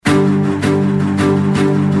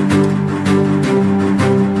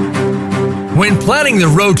When planning the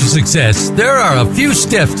road to success, there are a few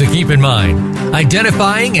steps to keep in mind.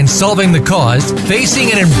 Identifying and solving the cause,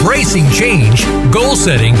 facing and embracing change, goal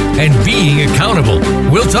setting, and being accountable.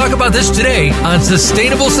 We'll talk about this today on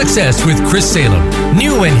Sustainable Success with Chris Salem.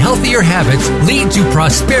 New and healthier habits lead to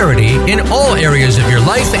prosperity in all areas of your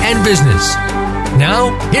life and business.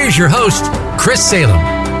 Now, here's your host, Chris Salem.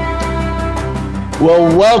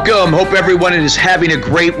 Well, welcome. Hope everyone is having a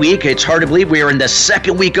great week. It's hard to believe we are in the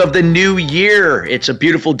second week of the new year. It's a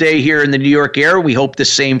beautiful day here in the New York area. We hope the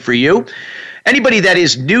same for you. Anybody that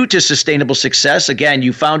is new to Sustainable Success, again,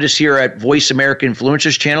 you found us here at Voice America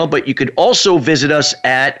Influencers channel, but you could also visit us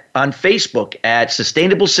on Facebook at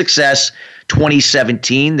Sustainable Success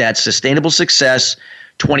 2017. That's Sustainable Success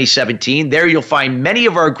 2017. There you'll find many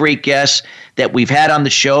of our great guests that we've had on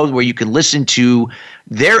the show where you can listen to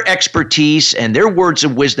their expertise and their words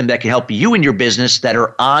of wisdom that can help you in your business that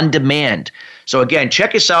are on demand. So again,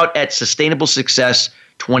 check us out at Sustainable Success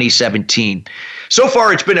 2017. So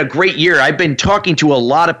far, it's been a great year. I've been talking to a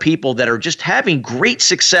lot of people that are just having great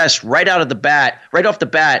success right off the bat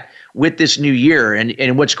with this new year.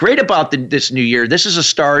 And what's great about this new year, this is a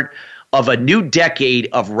start of a new decade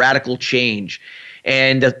of radical change.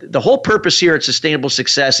 And the whole purpose here at Sustainable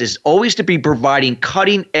Success is always to be providing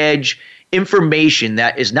cutting edge information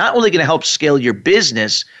that is not only going to help scale your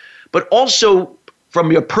business, but also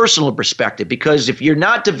from your personal perspective. Because if you're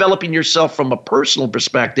not developing yourself from a personal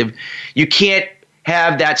perspective, you can't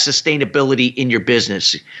have that sustainability in your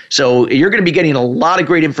business. So you're going to be getting a lot of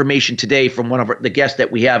great information today from one of the guests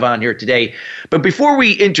that we have on here today. But before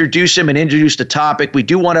we introduce him and introduce the topic, we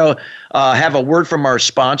do want to have a word from our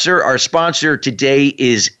sponsor. Our sponsor today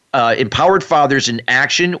is Empowered Fathers in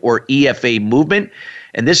Action, or EFA movement.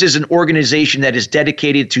 And this is an organization that is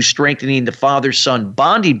dedicated to strengthening the father-son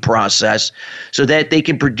bonding process so that they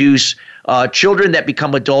can produce children that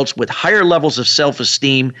become adults with higher levels of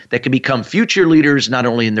self-esteem that can become future leaders not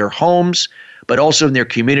only in their homes, but also in their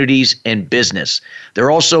communities and business.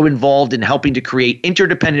 They're also involved in helping to create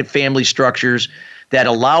interdependent family structures that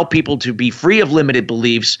allow people to be free of limited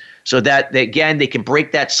beliefs so that, again, they can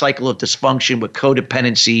break that cycle of dysfunction with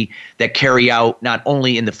codependency that carry out not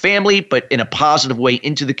only in the family, but in a positive way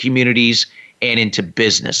into the communities and into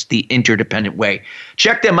business, the interdependent way.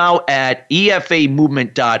 Check them out at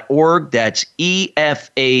efamovement.org. That's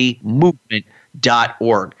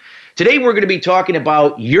efamovement.org. Today, we're going to be talking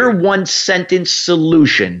about your one-sentence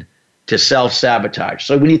solution to self-sabotage.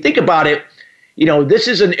 So when you think about it, this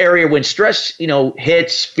is an area when stress,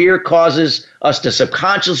 hits, fear causes us to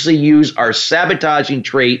subconsciously use our sabotaging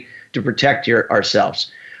trait to protect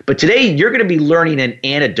ourselves. But today, you're going to be learning an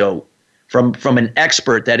antidote from an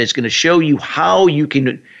expert that is going to show you how you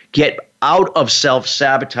can get out of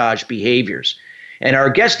self-sabotage behaviors. And our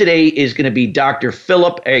guest today is going to be Dr.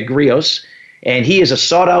 Philip Agrios, and he is a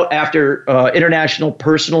sought-out-after international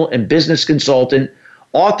personal and business consultant,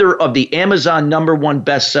 author of the Amazon #1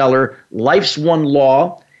 bestseller, Life's One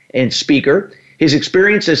Law, and speaker. His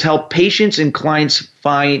experience has helped patients and clients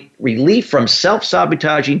find relief from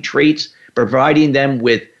self-sabotaging traits, providing them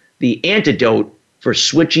with the antidote for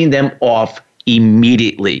switching them off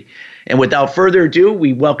immediately. And without further ado,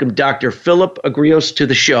 we welcome Dr. Philip Agrios to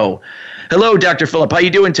the show. Hello, Dr. Philip. How are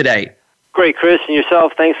you doing today? Great, Chris. And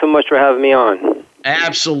yourself? Thanks so much for having me on.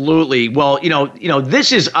 Absolutely. Well,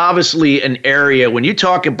 this is obviously an area when you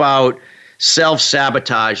talk about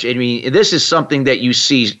self-sabotage. I mean, this is something that you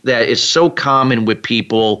see that is so common with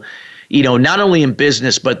people, not only in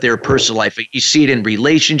business, but their personal life. You see it in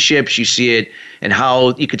relationships. You see it in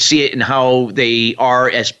how they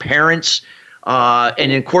are as parents.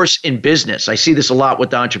 And of course, in business, I see this a lot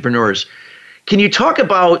with entrepreneurs. Can you talk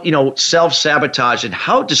about, self-sabotage and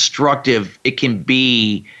how destructive it can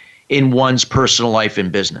be in one's personal life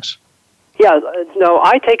and business? Yeah, no,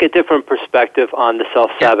 I take a different perspective on the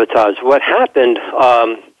self-sabotage. Yeah. What happened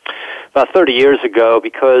about 30 years ago,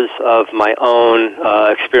 because of my own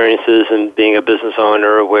experiences in being a business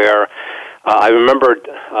owner, where I remembered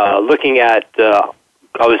looking at, I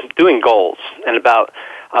was doing goals, and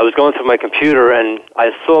I was going through my computer, and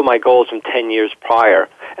I saw my goals from 10 years prior,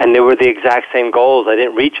 and they were the exact same goals. I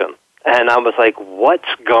didn't reach them. And I was like, what's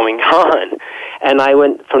going on? And I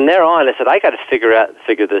went, from there on, I said, I got to figure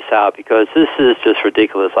this out, because this is just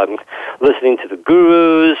ridiculous. I'm listening to the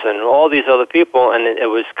gurus and all these other people, and it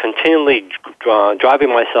was continually driving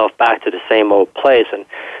myself back to the same old place. And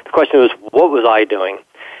the question was, what was I doing?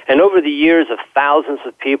 And over the years of thousands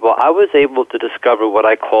of people, I was able to discover what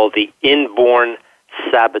I call the inborn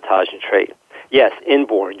sabotaging trait. Yes,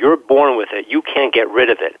 inborn. You're born with it. You can't get rid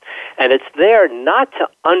of it. And it's there not to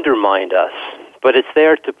undermine us, but it's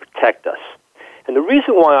there to protect us. And the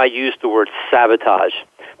reason why I use the word sabotage,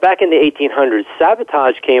 back in the 1800s,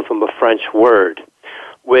 sabotage came from a French word,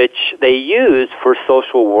 which they used for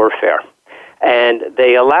social warfare. And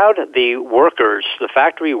they allowed the workers, the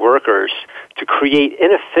factory workers, to create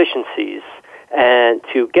inefficiencies and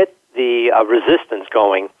to get the resistance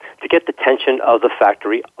going, to get the tension of the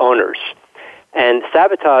factory owners. And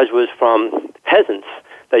sabotage was from peasants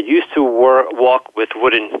that used to walk with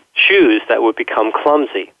wooden shoes that would become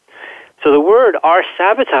clumsy. So the word, our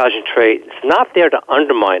sabotaging trait, is not there to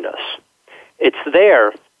undermine us. It's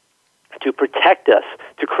there to protect us,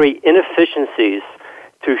 to create inefficiencies,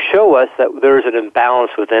 to show us that there's an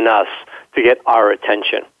imbalance within us to get our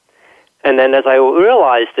attention. And then as I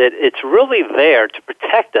realized it, it's really there to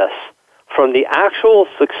protect us from the actual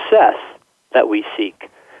success that we seek,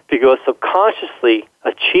 because subconsciously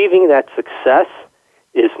achieving that success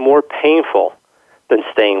is more painful than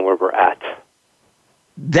staying where we're at.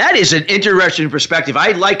 That is an interesting perspective.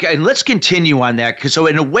 I like, and let's continue on that. Because so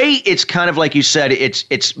in a way, it's kind of like you said,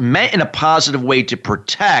 it's meant in a positive way to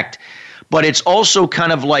protect, but it's also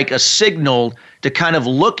kind of like a signal to kind of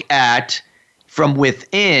look at from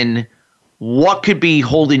within what could be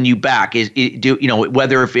holding you back.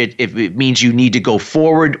 Whether if it means you need to go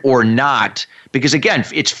forward or not. Because again,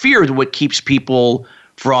 it's fear what keeps people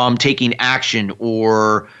from taking action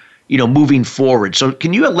or moving forward. So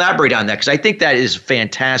can you elaborate on that? Because I think that is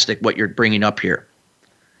fantastic what you're bringing up here.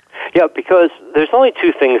 Yeah, because there's only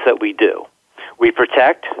two things that we do. We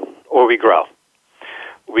protect or we grow.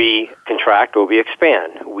 We contract or we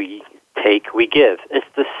expand. We take, we give. It's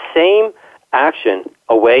the same action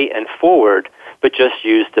away and forward, but just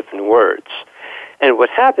use different words. And what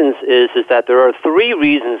happens is that there are three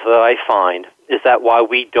reasons that I find is that why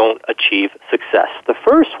we don't achieve success. The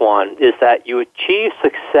first one is that you achieved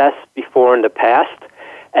success before in the past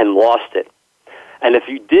and lost it. And if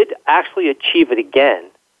you did actually achieve it again,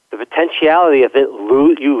 the potentiality of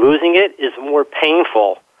you losing it is more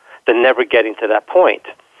painful than never getting to that point.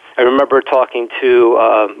 I remember talking to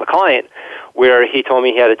a client where he told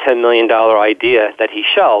me he had a $10 million idea that he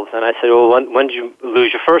shelved. And I said, well, when did you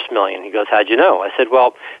lose your first million? He goes, how'd you know? I said,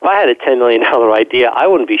 well, if I had a $10 million idea, I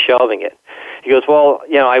wouldn't be shelving it. He goes, well,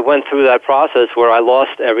 I went through that process where I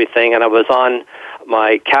lost everything, and I was on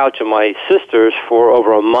my couch of my sister's for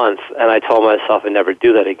over a month, and I told myself I'd never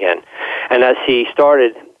do that again. And as he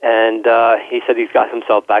started, and he said he's got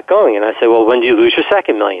himself back going, and I said, well, when did you lose your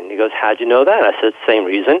second million? He goes, how'd you know that? I said, same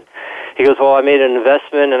reason. He goes, well, I made an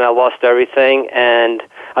investment, and I lost everything, and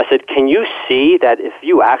I said, can you see that if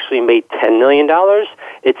you actually made $10 million,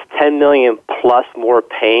 it's $10 million plus more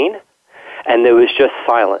pain? And there was just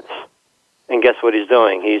silence. And guess what he's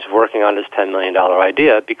doing? He's working on his $10 million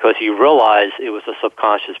idea because he realized it was a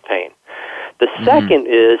subconscious pain. The second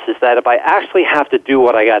is that if I actually have to do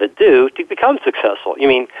what I got to do to become successful, you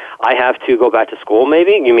mean I have to go back to school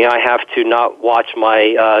maybe? You mean I have to not watch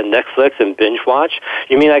my Netflix and binge watch?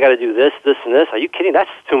 You mean I got to do this, this, and this? Are you kidding?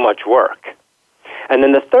 That's too much work. And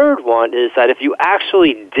then the third one is that if you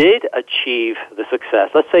actually did achieve the success,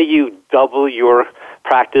 let's say you double your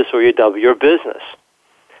practice or you double your business,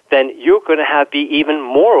 then you're going to be even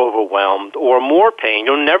more overwhelmed or more pain.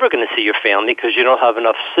 You're never going to see your family because you don't have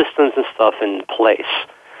enough systems and stuff in place.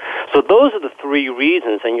 So those are the three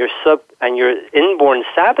reasons, and your inborn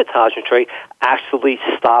sabotaging trait actually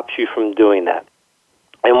stops you from doing that.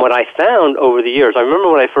 And what I found over the years, I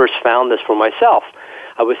remember when I first found this for myself,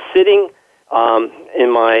 I was sitting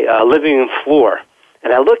in my living room floor,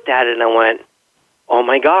 and I looked at it and I went, oh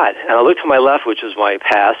my God. And I looked to my left, which was my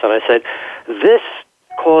past, and I said, this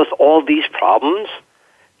caused all these problems?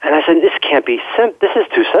 And I said, this can't be this is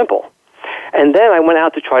too simple. And then I went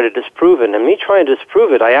out to try to disprove it. And me trying to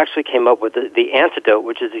disprove it, I actually came up with the antidote,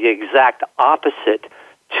 which is the exact opposite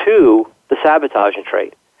to the sabotaging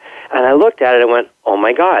trait. And I looked at it and went, oh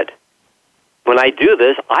my God, when I do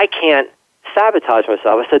this, I can't sabotage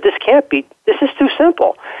myself. I said, this is too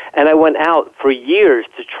simple. And I went out for years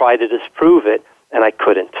to try to disprove it, and I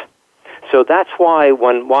couldn't. So that's why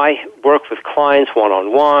when I work with clients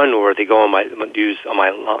one-on-one, or they go on my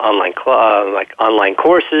online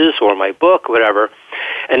courses or my book, whatever,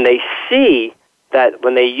 and they see that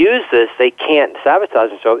when they use this, they can't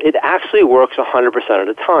sabotage themselves. It actually works 100% of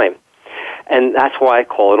the time. And that's why I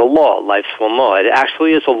call it a law, life's one law. It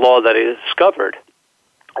actually is a law that I discovered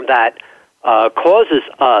that causes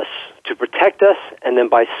us to protect us, and then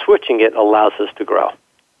by switching it allows us to grow.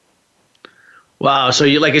 Wow. So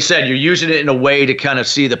like I said, you're using it in a way to kind of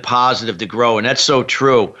see the positive to grow. And that's so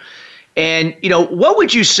true. And, what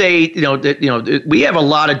would you say, we have a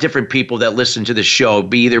lot of different people that listen to the show,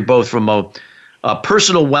 be either both from a a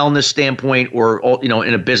personal wellness standpoint or, in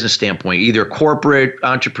a business standpoint, either corporate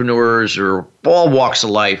entrepreneurs or all walks of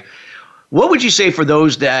life. What would you say for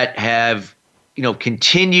those that have,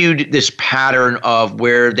 continued this pattern of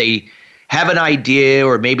where they have an idea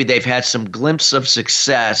or maybe they've had some glimpse of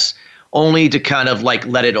success only to kind of like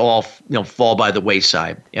let it all, fall by the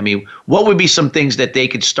wayside? I mean, what would be some things that they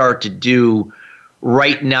could start to do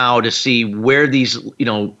right now to see where these,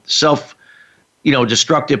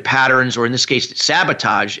 destructive patterns, or in this case,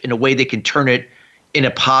 sabotage, in a way they can turn it in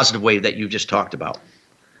a positive way that you just talked about?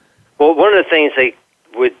 Well, one of the things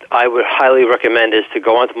I would highly recommend is to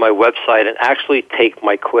go onto my website and actually take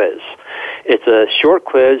my quiz. It's a short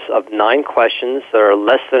quiz of 9 questions that are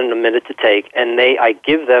less than a minute to take, and I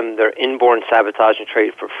give them their inborn sabotaging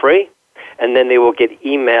trait for free, and then they will get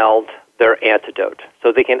emailed their antidote,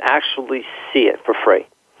 so they can actually see it for free.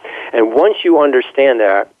 And once you understand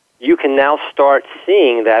that, you can now start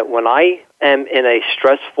seeing that when I am in a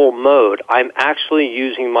stressful mode, I'm actually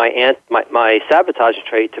using my sabotaging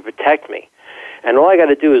trait to protect me. And all I got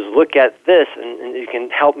to do is look at this, and you can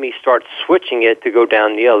help me start switching it to go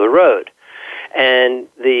down the other road. And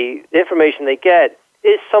the information they get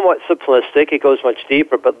is somewhat simplistic. It goes much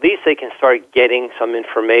deeper, but at least they can start getting some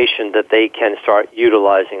information that they can start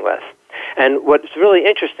utilizing with. And what's really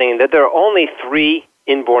interesting is that there are only 3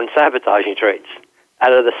 inborn sabotaging traits.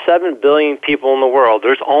 Out of the 7 billion people in the world,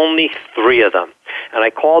 there's only 3 of them. And I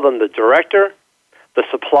call them the director, the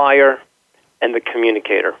supplier, and the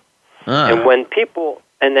communicator. And when people,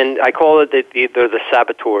 and then I call it they're the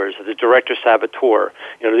saboteurs, the director saboteur.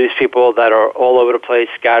 These people that are all over the place,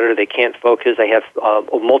 scattered, they can't focus, they have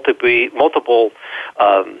multiple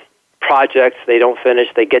projects they don't finish,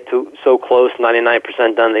 they get to so close,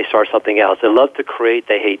 99% done, they start something else. They love to create,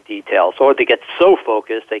 they hate details. Or they get so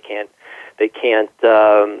focused, they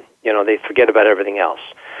forget about everything else.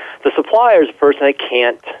 The supplier is a person that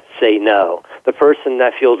can't say no. The person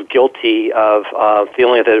that feels guilty of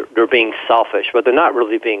feeling that they're being selfish, but they're not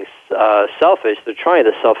really being selfish. They're trying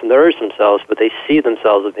to self-nourish themselves, but they see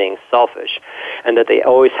themselves as being selfish, and that they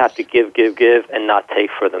always have to give, and not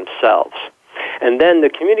take for themselves. And then the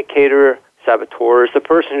communicator saboteur is the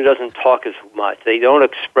person who doesn't talk as much. They don't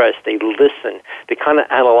express. They listen. They kind of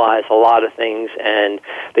analyze a lot of things, and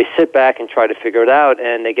they sit back and try to figure it out,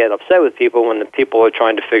 and they get upset with people when the people are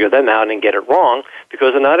trying to figure them out and get it wrong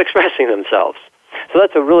because they're not expressing themselves. So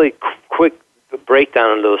that's a really quick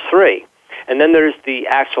breakdown of those 3. And then there's the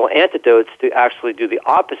actual antidotes to actually do the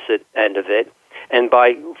opposite end of it, and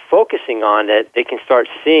by focusing on it, they can start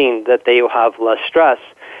seeing that they will have less stress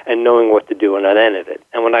and knowing what to do on that end of it.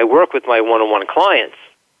 And when I work with my one-on-one clients,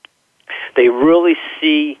 they really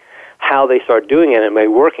see how they start doing it, and by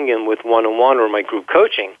working in with one-on-one or my group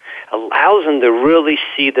coaching allows them to really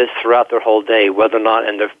see this throughout their whole day, whether or not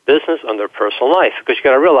in their business or their personal life. Because you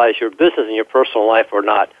got to realize your business and your personal life are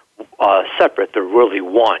not separate; they're really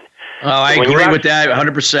one. Oh, I agree with that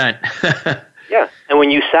 100%. Yeah, and when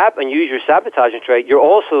you use your sabotaging trait, you're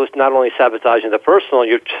also not only sabotaging the personal,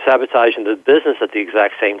 you're sabotaging the business at the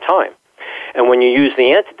exact same time. And when you use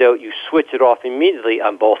the antidote, you switch it off immediately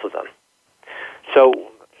on both of them. So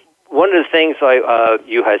one of the things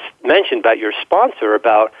you had mentioned about your sponsor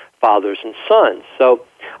about fathers and sons. So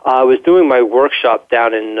I was doing my workshop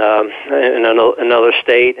down in another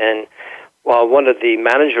state, and one of the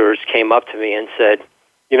managers came up to me and said,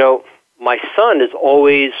 my son is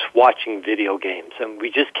always watching video games, and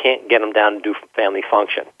we just can't get him down to do family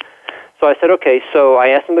function. So I said, okay, so I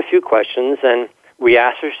asked him a few questions, and we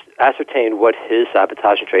ascertained what his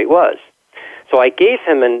sabotaging trait was. So I gave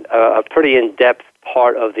him a pretty in-depth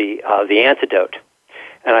part of the antidote,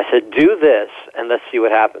 and I said, do this, and let's see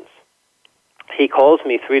what happens. He calls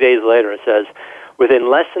me 3 days later and says,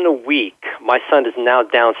 within less than a week, my son is now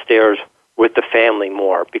downstairs with the family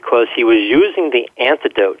more because he was using the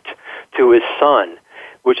antidote to his son,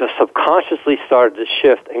 which subconsciously started to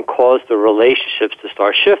shift and caused the relationships to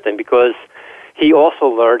start shifting because he also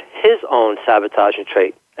learned his own sabotaging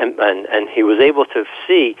trait. And he was able to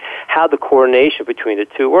see how the coordination between the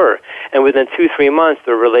two were. And within 2-3 months,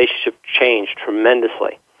 the relationship changed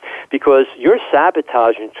tremendously because your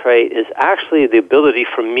sabotaging trait is actually the ability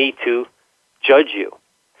for me to judge you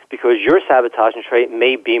because your sabotaging trait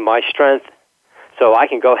may be my strength. So I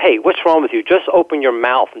can go, hey, what's wrong with you? Just open your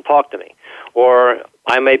mouth and talk to me. Or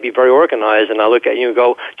I may be very organized, and I look at you and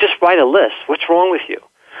go, just write a list. What's wrong with you?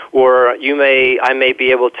 Or I may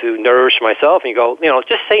be able to nourish myself, and you go,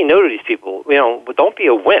 just say no to these people. But don't be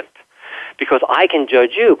a wimp, because I can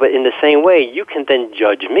judge you. But in the same way, you can then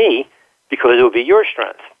judge me, because it will be your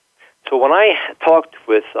strength. So when I talked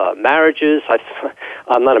with marriages,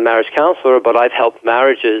 I'm not a marriage counselor, but I've helped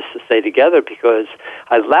marriages to stay together because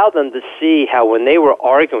I allowed them to see how when they were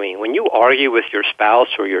arguing, when you argue with your spouse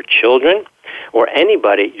or your children or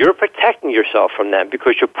anybody, you're protecting yourself from them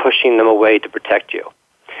because you're pushing them away to protect you.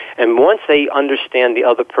 And once they understand the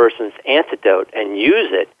other person's antidote and use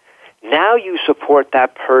it, now you support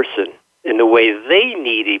that person in the way they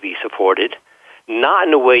need to be supported, not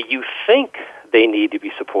in the way you think they need to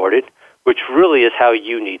be supported, which really is how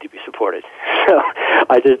you need to be supported. So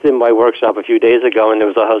I just did my workshop a few days ago, and there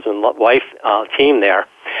was a husband-wife team there,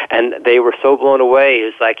 and they were so blown away.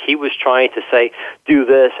 It's like he was trying to say, do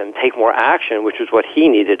this and take more action, which was what he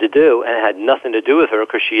needed to do, and it had nothing to do with her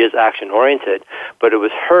because she is action-oriented, but it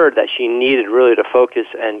was her that she needed really to focus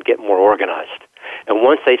and get more organized. And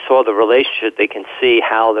once they saw the relationship, they can see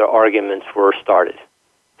how their arguments were started.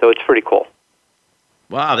 So it's pretty cool.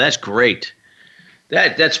 Wow, that's great.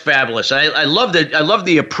 That's fabulous. I love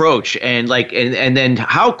the approach and then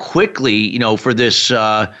how quickly, for this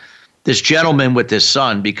this gentleman with this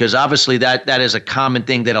son, because obviously that is a common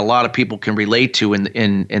thing that a lot of people can relate to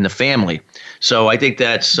in the family. So I think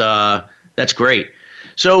that's great.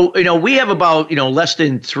 So we have about less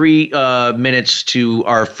than 3 minutes to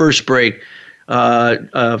our first break,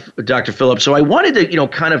 Dr. Phillips. So I wanted to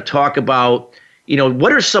kind of talk about.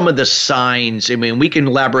 What are some of the signs? I mean, we can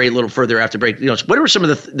elaborate a little further after break. What are some of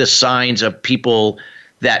the signs of people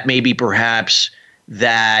that maybe perhaps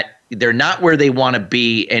that they're not where they want to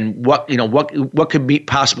be, and what could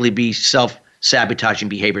possibly be self-sabotaging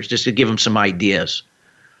behaviors? Just to give them some ideas.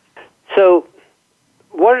 So,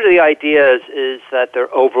 one of the ideas is that they're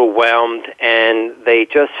overwhelmed and they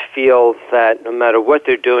just feel that no matter what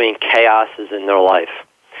they're doing, chaos is in their life,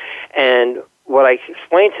 and what I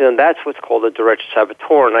explain to them, that's what's called a direct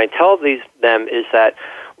saboteur. And I tell them is that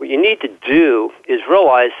what you need to do is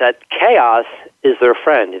realize that chaos is their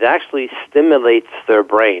friend. It actually stimulates their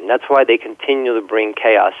brain. That's why they continue to bring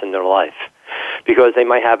chaos in their life, because they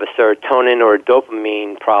might have a serotonin or a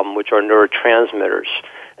dopamine problem, which are neurotransmitters.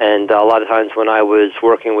 And a lot of times when I was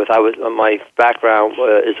working with, my background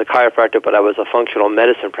is a chiropractor, but I was a functional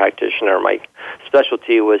medicine practitioner. My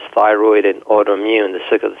specialty was thyroid and autoimmune, the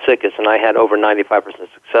sick of the sickest, and I had over 95%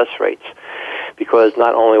 success rates because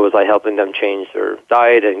not only was I helping them change their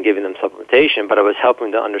diet and giving them supplementation, but I was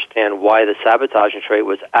helping to understand why the sabotaging trait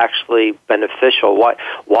was actually beneficial,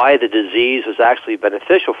 why the disease was actually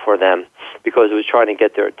beneficial for them, because it was trying to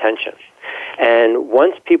get their attention. And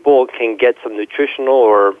once people can get some nutritional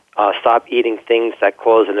or stop eating things that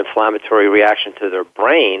cause an inflammatory reaction to their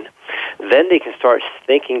brain, then they can start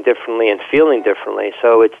thinking differently and feeling differently.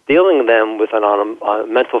 So it's dealing them with on a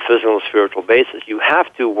mental, physical, and spiritual basis. You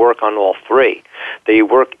have to work on all three. They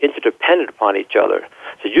work interdependent upon each other.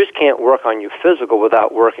 So you just can't work on your physical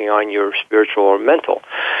without working on your spiritual or mental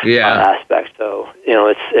aspect. So,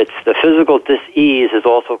 it's the physical dis-ease is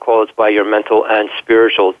also caused by your mental and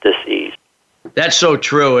spiritual dis-ease. That's so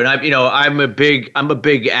true, and I'm a big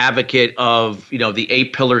advocate of the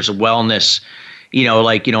 8 pillars of wellness.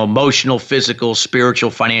 Emotional, physical,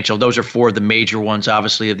 spiritual, financial. Those are 4 of the major ones,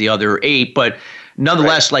 obviously, of the other 8. But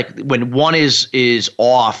nonetheless, right. When one is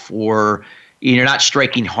off, or you're not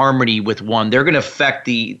striking harmony with one, they're going to affect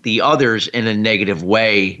the others in a negative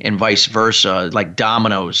way, and vice versa, like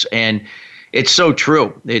dominoes. And it's so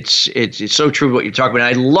true. It's so true what you're talking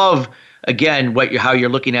about. And I love. Again, how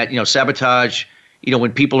you're looking at, sabotage,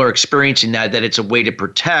 when people are experiencing that it's a way to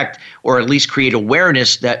protect or at least create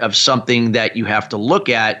awareness of something that you have to look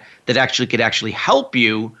at that could actually help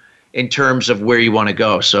you in terms of where you want to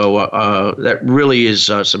go. So that really is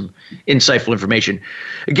some insightful information.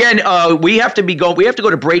 Again, we have to go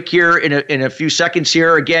to break here in a few seconds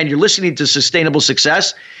here. Again, you're listening to Sustainable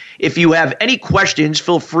Success. If you have any questions,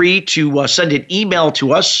 feel free to send an email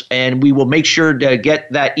to us, and we will make sure to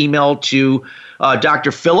get that email to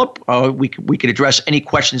Dr. Phillip. We can address any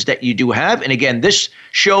questions that you do have. And again, this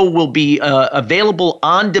show will be available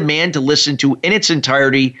on demand to listen to in its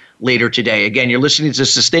entirety later today. Again, you're listening to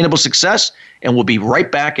Sustainable Success, and we'll be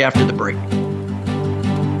right back after the break.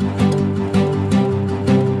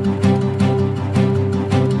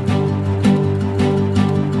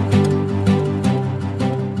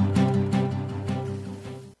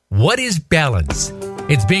 What is balance?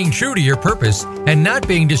 It's being true to your purpose and not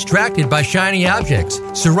being distracted by shiny objects,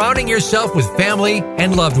 surrounding yourself with family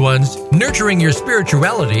and loved ones, nurturing your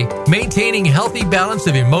spirituality, maintaining healthy balance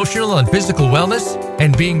of emotional and physical wellness,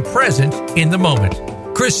 and being present in the moment.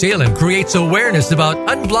 Chris Salem creates awareness about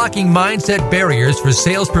unblocking mindset barriers for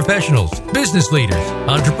sales professionals, business leaders,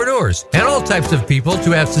 entrepreneurs, and all types of people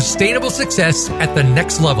to have sustainable success at the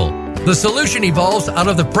next level. The solution evolves out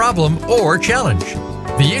of the problem or challenge.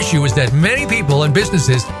 The issue is that many people and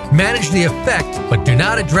businesses manage the effect but do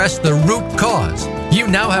not address the root cause. You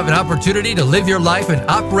now have an opportunity to live your life and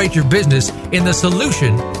operate your business in the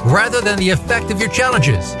solution rather than the effect of your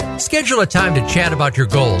challenges. Schedule a time to chat about your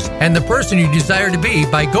goals and the person you desire to be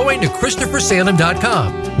by going to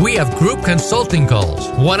ChristopherSalem.com. We have group consulting calls,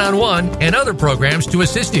 one-on-one, and other programs to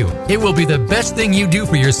assist you. It will be the best thing you do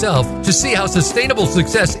for yourself to see how sustainable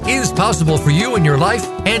success is possible for you in your life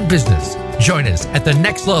and business. Join us at the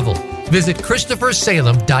next level. Visit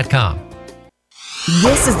ChristopherSalem.com.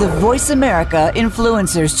 This is the Voice America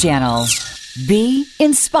Influencers Channel. Be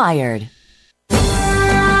inspired.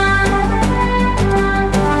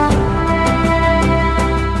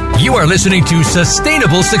 You are listening to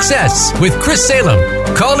Sustainable Success with Chris Salem.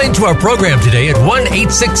 Call into our program today at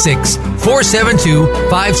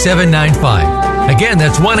 1-866-472-5795. Again,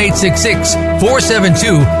 that's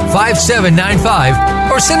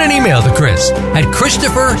 1-866-472-5795. Or send an email to Chris at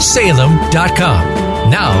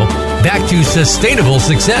ChristopherSalem.com. Now, back to Sustainable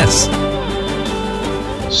Success.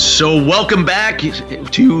 So welcome back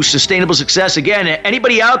to Sustainable Success. Again,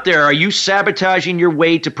 anybody out there, are you sabotaging your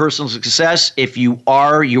way to personal success? If you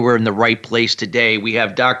are in the right place today. We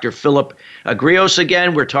have Dr. Philip Agrios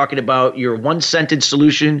again. We're talking about your one-sentence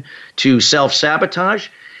solution to self-sabotage.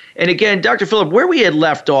 And again, Dr. Philip, where we had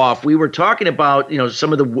left off, we were talking about,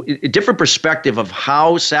 some of the different perspective of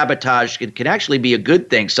how sabotage can actually be a good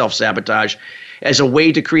thing, self-sabotage, as a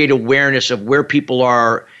way to create awareness of where people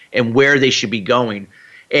are and where they should be going.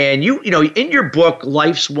 And you in your book,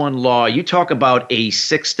 Life's One Law, you talk about a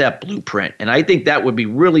 6-step blueprint. And I think that would be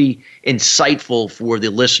really insightful for the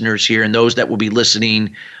listeners here and those that will be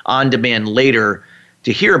listening on demand later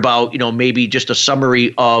to hear about, maybe just a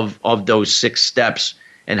summary of those 6 steps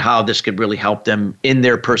and how this could really help them in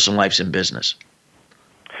their personal lives and business.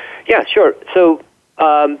 Yeah, sure. So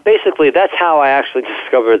basically, that's how I actually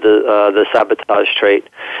discovered the sabotage trait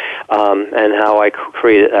and how I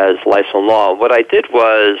created it as Life's One Law. What I did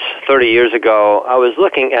was, 30 years ago, I was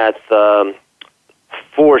looking at the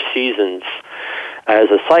 4 seasons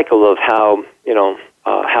as a cycle of how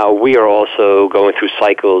we are also going through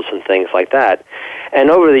cycles and things like that.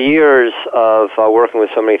 And over the years of working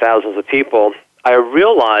with so many thousands of people, I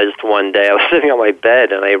realized one day, I was sitting on my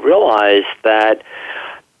bed, and I realized that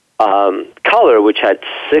color, which had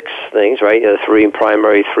 6 things, right? 3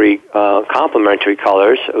 primary, 3 complementary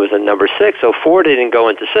colors. It was a number 6, so 4 didn't go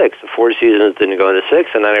into 6. The 4 seasons didn't go into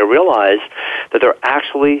 6, and then I realized that there are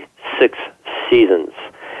actually 6 seasons.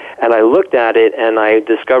 And I looked at it, and I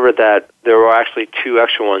discovered that there were actually 2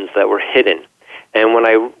 extra ones that were hidden. And when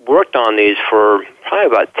I worked on these for probably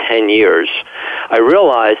about 10 years, I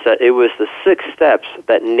realized that it was the 6 steps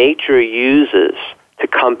that nature uses to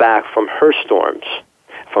come back from her storms,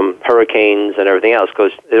 from hurricanes and everything else,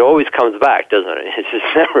 because it always comes back, doesn't it? It's just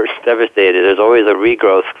never devastated. There's always a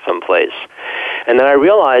regrowth someplace. And then I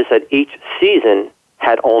realized that each season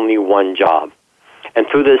had only one job. And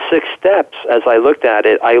through the 6 steps, as I looked at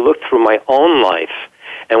it, I looked through my own life.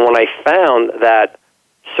 And when I found that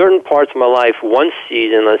certain parts of my life, one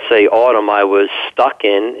season, let's say autumn, I was stuck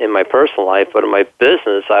in my personal life, but in my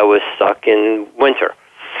business, I was stuck in winter.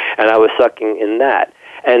 And I was stuck in that.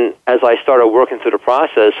 And as I started working through the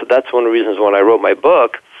process, that's one of the reasons when I wrote my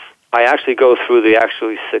book, I actually go through the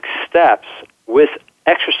 6 steps with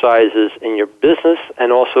exercises in your business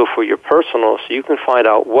and also for your personal, so you can find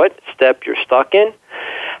out what step you're stuck in,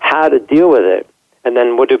 how to deal with it. And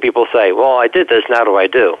then what do people say? Well, I did this, now what do I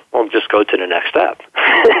do? Well, just go to the next step.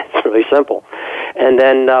 It's really simple. And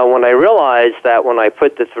then when I realized that when I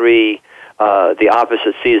put the 3 the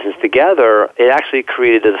opposite seasons together, it actually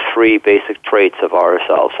created the 3 basic traits of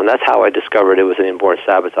ourselves. And that's how I discovered it was an inborn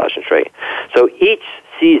sabotaging trait. So each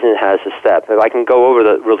season has a step. If I can go over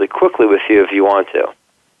that really quickly with you if you want to.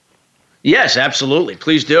 Yes, absolutely.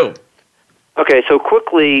 Please do. Okay, so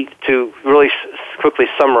to really quickly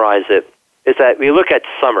summarize it, is that we look at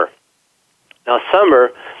summer. Now,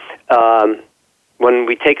 summer, when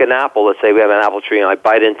we take an apple, let's say we have an apple tree and I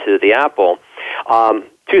bite into the apple, 2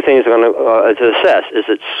 things I'm going to assess. Is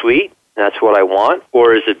it sweet, and that's what I want,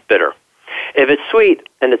 or is it bitter? If it's sweet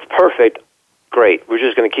and it's perfect, great. We're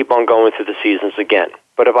just going to keep on going through the seasons again.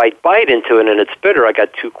 But if I bite into it and it's bitter, I got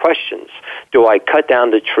 2 questions. Do I cut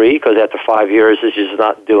down the tree because after 5 years it's just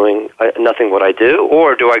not doing nothing what I do?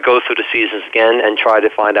 Or do I go through the seasons again and try to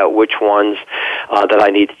find out which ones that I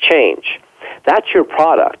need to change? That's your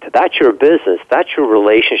product. That's your business. That's your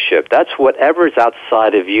relationship. That's whatever is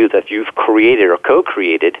outside of you that you've created or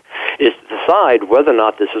co-created is to decide whether or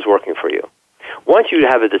not this is working for you. Once you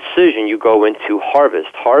have a decision, you go into harvest.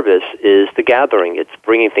 Harvest is the gathering. It's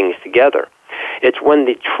bringing things together. It's when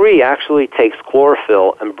the tree actually takes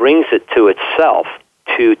chlorophyll and brings it to itself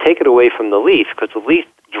to take it away from the leaf, because the leaf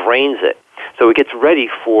drains it. So it gets ready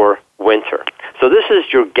for winter. So this is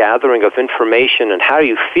your gathering of information, and how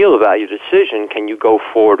you feel about your decision. Can you go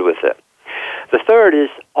forward with it? The third is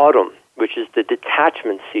autumn, which is the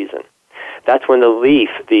detachment season. That's when the leaf,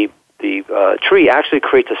 the tree actually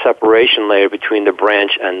creates a separation layer between the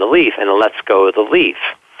branch and the leaf, and it lets go of the leaf.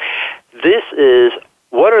 This is,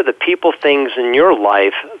 what are the people, things in your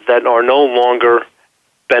life that are no longer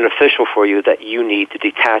beneficial for you that you need to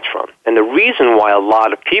detach from? And the reason why a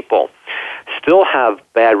lot of people still have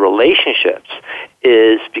bad relationships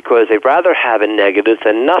is because they'd rather have a negative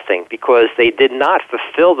than nothing, because they did not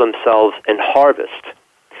fulfill themselves in harvest.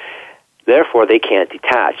 Therefore, they can't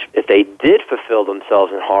detach. If they did fulfill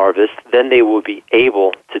themselves in harvest, then they will be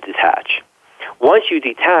able to detach. Once you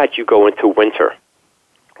detach, you go into winter.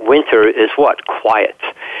 Winter is what? Quiet.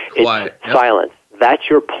 It's silence. That's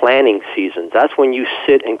your planning season. That's when you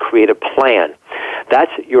sit and create a plan.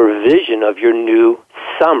 That's your vision of your new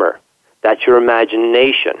summer. That's your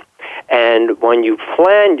imagination. And when you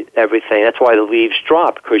plan everything, that's why the leaves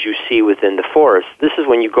drop, because you see within the forest. This is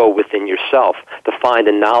when you go within yourself to find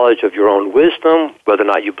the knowledge of your own wisdom, whether or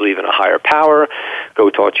not you believe in a higher power. Go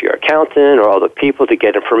talk to your accountant or other people to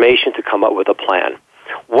get information to come up with a plan.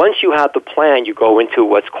 Once you have the plan, you go into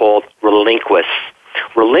what's called relinquish.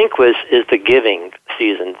 Relinquish is the giving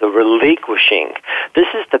season, the relinquishing. This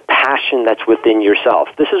is the passion that's within yourself.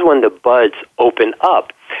 This is when the buds open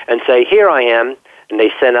up and say, here I am, and they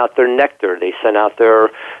send out their nectar. They send out the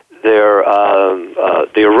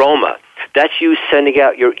aroma. That's you sending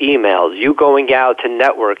out your emails, you going out to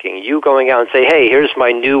networking, you going out and say, hey, here's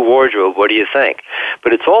my new wardrobe. What do you think?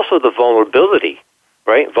 But it's also the vulnerability,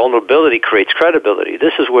 right? Vulnerability creates credibility.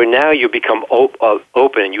 This is where now you become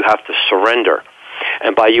open. You have to surrender.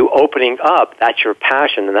 And by you opening up, that's your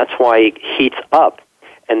passion, and that's why it heats up.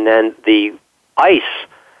 And then the ice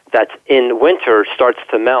that's in winter starts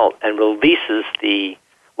to melt and releases the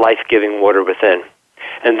life-giving water within.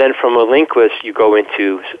 And then from relinquish, you go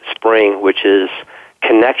into spring, which is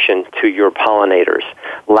connection to your pollinators,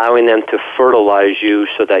 allowing them to fertilize you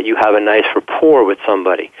so that you have a nice rapport with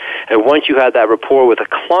somebody. And once you have that rapport with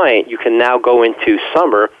a client, you can now go into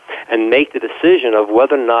summer and make the decision of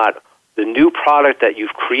whether or not the new product that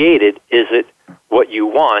you've created, is it what you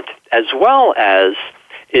want, as well as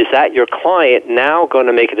is that your client now going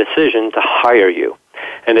to make a decision to hire you.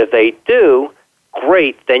 And if they do,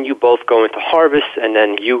 great, then you both go into harvest, and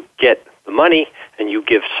then you get the money and you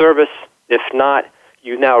give service. If not,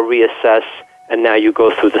 you now reassess, and now you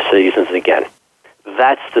go through the seasons again.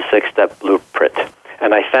 That's the 6-step blueprint.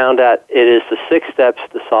 And I found that it is the 6 steps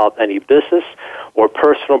to solve any business or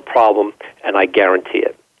personal problem, and I guarantee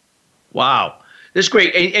it. Wow. This is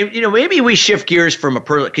great. And maybe we shift gears from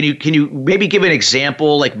can you maybe give an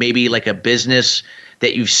example, like maybe like a business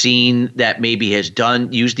that you've seen that maybe has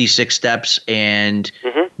used these 6 steps and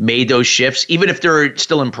made those shifts, even if they're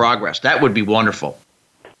still in progress? That would be wonderful.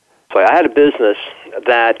 So I had a business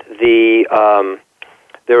that they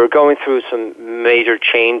were going through some major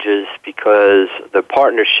changes because the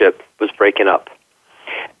partnership was breaking up.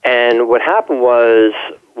 And what happened was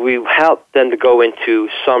we helped them to go into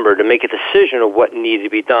summer to make a decision of what needed to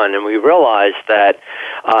be done. And we realized that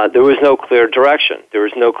there was no clear direction. There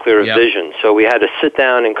was no clear vision. So we had to sit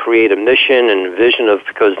down and create a mission and vision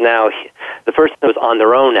because now the person was on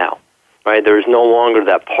their own now. Right? There was no longer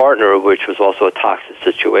that partner, which was also a toxic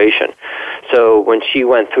situation. So when she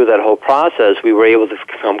went through that whole process, we were able to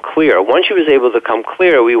become clear. Once she was able to become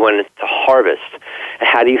clear, we went into harvest. And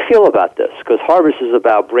how do you feel about this? Because harvest is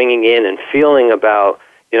about bringing in and feeling about,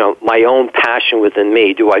 my own passion within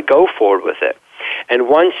me. Do I go forward with it? And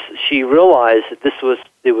once she realized that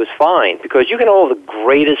it was fine, because you can have the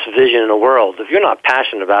greatest vision in the world. If you're not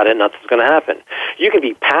passionate about it, nothing's going to happen. You can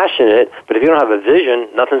be passionate, but if you don't have a vision,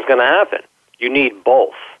 nothing's going to happen. You need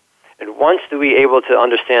both. And once we were able to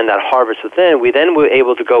understand that harvest within, we then were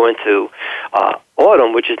able to go into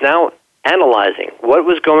autumn, which is now analyzing what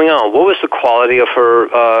was going on. What was the quality of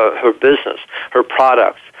her business, her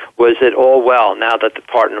products? Was it all well? Now that the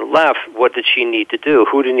partner left, what did she need to do?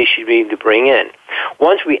 Who did she need to bring in?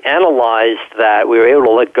 Once we analyzed that, we were able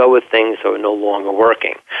to let go of things that were no longer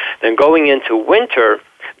working. Then going into winter,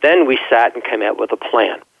 then we sat and came out with a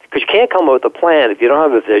plan. Because you can't come up with a plan if you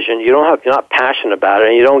don't have a vision, you're not passionate about it,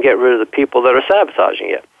 and you don't get rid of the people that are sabotaging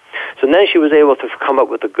you. So then she was able to come up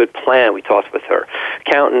with a good plan. We talked with her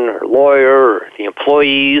accountant, her lawyer, the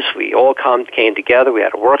employees. We all came together. We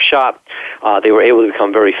had a workshop. They were able to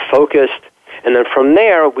become very focused. And then from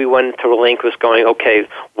there, we went into relinquish going, okay,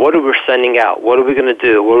 what are we sending out? What are we going to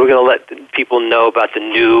do? What are we going to let people know about the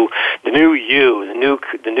new you,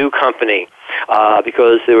 the new company?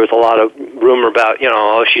 Because there was a lot of rumor about,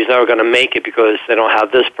 oh, she's never going to make it because they don't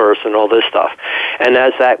have this person, all this stuff. And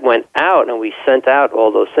as that went out and we sent out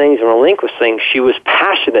all those things and relinquished things, she was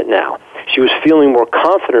passionate now. She was feeling more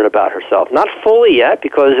confident about herself. Not fully yet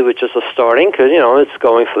because it was just a starting, because, it's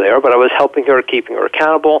going for there, but I was helping her, keeping her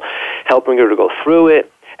accountable, helping her to go through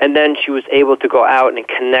it. And then she was able to go out and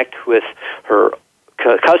connect with her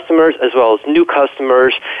customers as well as new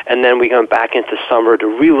customers, and then we went back into summer to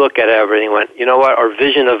relook at everything and went, you know what, our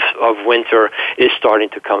vision of winter is starting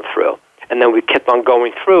to come through. And then we kept on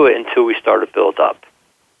going through it until we started to build up.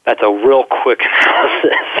 That's a real quick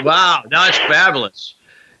analysis. Wow, that's fabulous.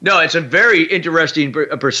 No, it's a very interesting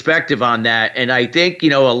perspective on that, and I think,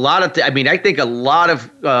 a lot of I think a lot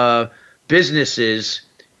of businesses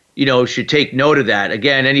should take note of that.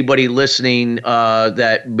 Again, anybody listening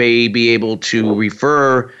that may be able to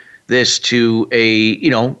refer this to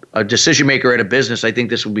a decision maker at a business, I think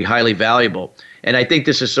this would be highly valuable. And I think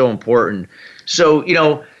this is so important. So,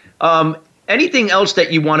 anything else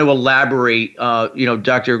that you want to elaborate,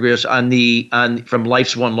 Dr. Gris, on from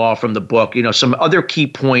Life's One Law from the book, some other key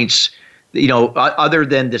points, other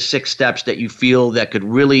than the 6 steps that you feel that could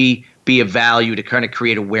really be of value to kind of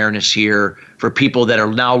create awareness here for people that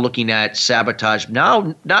are now looking at sabotage,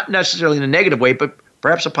 now not necessarily in a negative way, but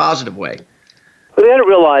perhaps a positive way? What you got to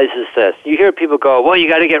realize is this. You hear people go, well, you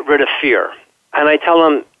got to get rid of fear. And I tell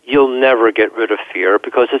them, you'll never get rid of fear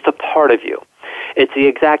because it's a part of you. It's the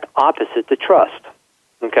exact opposite to trust.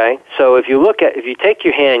 Okay? So if you take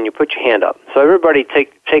your hand, you put your hand up. So everybody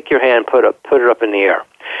take your hand, put it up in the air.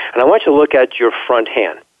 And I want you to look at your front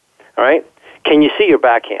hand. All right? Can you see your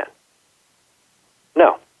back hand?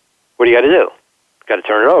 No. What do you got to do? Got to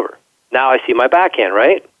turn it over. Now I see my backhand,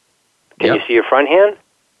 right? Can you see your front hand?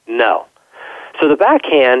 No. So the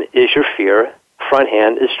backhand is your fear. Front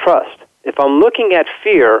hand is trust. If I'm looking at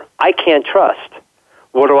fear, I can't trust.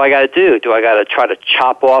 What do I got to do? Do I got to try to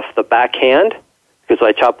chop off the backhand? Because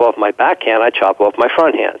I chop off my backhand, I chop off my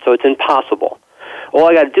front hand. So it's impossible. All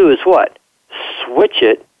I got to do is what? Switch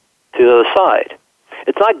it to the other side.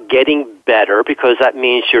 It's not getting better because that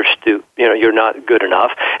means you're not good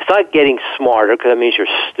enough. It's not getting smarter because that means you're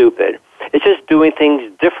stupid. It's just doing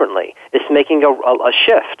things differently. It's making a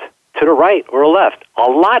shift to the right or left. A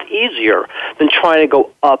lot easier than trying to go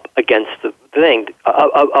up against the thing,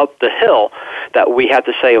 up the hill that we have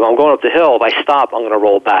to say, if I'm going up the hill, if I stop, I'm going to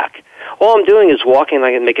roll back. All I'm doing is walking, and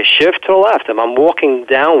I can make a shift to the left. If I'm walking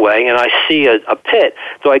down way and I see a pit,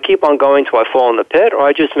 do I keep on going till I fall in the pit, or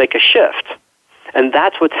I just make a shift? And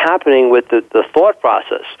that's what's happening with the thought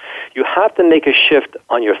process. You have to make a shift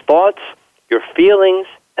on your thoughts, your feelings,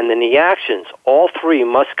 and then the actions. All 3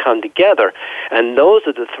 must come together. And those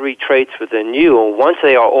are the 3 traits within you. And once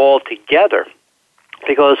they are all together,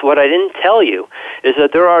 because what I didn't tell you is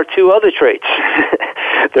that there are 2 other traits.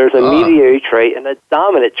 There's a mediator trait and a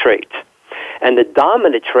dominant trait. And the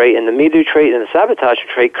dominant trait and the mediator trait and the sabotage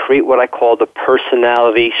trait create what I call the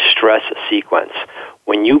personality stress sequence.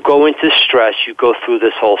 When you go into stress, you go through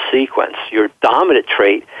this whole sequence. Your dominant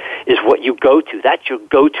trait is what you go to. That's your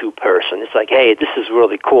go-to person. It's like, hey, this is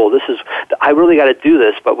really cool. I really got to do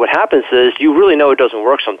this. But what happens is you really know it doesn't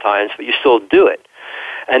work sometimes, but you still do it.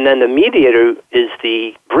 And then the mediator is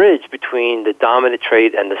the bridge between the dominant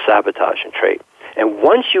trait and the sabotaging trait. And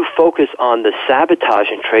once you focus on the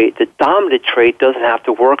sabotaging trait, the dominant trait doesn't have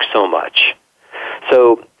to work so much.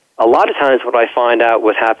 So a lot of times what I find out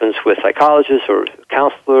what happens with psychologists or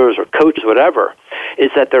counselors or coaches, whatever,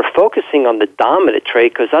 is that they're focusing on the dominant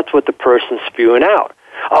trait because that's what the person's spewing out.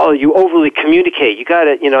 Oh, you overly communicate. You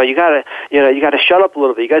gotta shut up a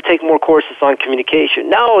little bit. You gotta take more courses on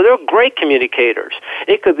communication. No, they're great communicators.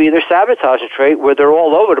 It could be their sabotaging trait where they're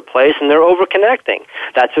all over the place and they're over-connecting.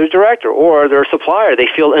 That's their director or their supplier. They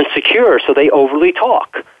feel insecure, so they overly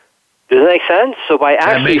talk. Does that make sense? So by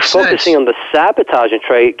actually focusing on the sabotaging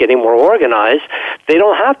trait, getting more organized, they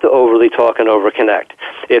don't have to overly talk and overconnect.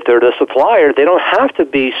 If they're the supplier, they don't have to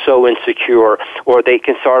be so insecure, or they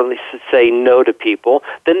can start to say no to people.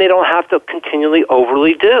 Then they don't have to continually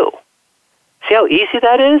overly do. See how easy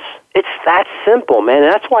that is? It's that simple, man.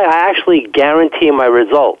 That's why I actually guarantee my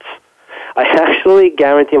results. I actually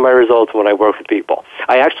guarantee my results when I work with people.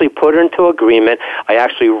 I actually put it into agreement. I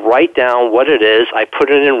actually write down what it is. I put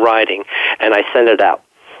it in writing, and I send it out.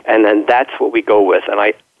 And then that's what we go with, and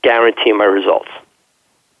I guarantee my results.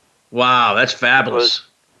 Wow, that's fabulous.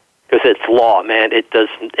 because it's law, man. It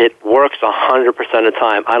works 100% of the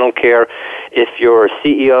time. I don't care if you're a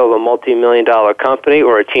CEO of a multi-million-dollar company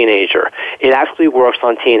or a teenager. It actually works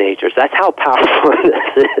on teenagers. That's how powerful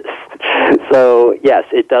this is. So, yes,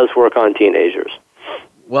 it does work on teenagers.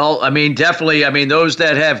 Well, I mean, definitely. I mean, those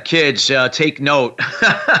that have kids, take note,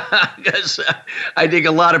 because I think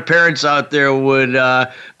a lot of parents out there would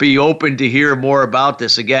be open to hear more about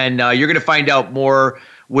this. Again, you're going to find out more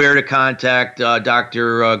where to contact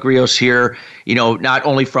Dr. Grios here, not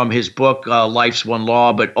only from his book, Life's One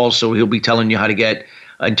Law, but also he'll be telling you how to get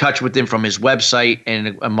in touch with him from his website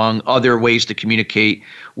and among other ways to communicate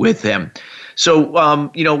with him. So,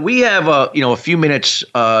 we have a few minutes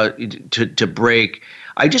to break.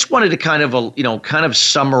 I just wanted to kind of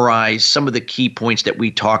summarize some of the key points that we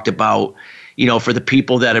talked about, for the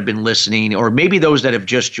people that have been listening, or maybe those that have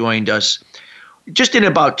just joined us. Just in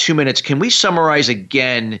about 2 minutes, can we summarize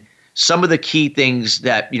again some of the key things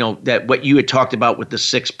that that what you had talked about with the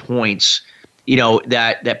 6 points,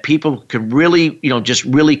 that people could really, just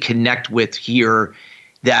really connect with here,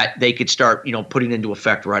 that they could start, putting into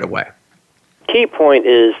effect right away? Key point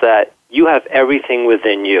is that you have everything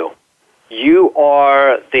within you. You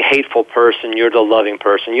are the hateful person, you're the loving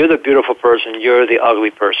person, you're the beautiful person, you're the ugly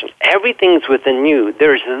person. Everything's within you.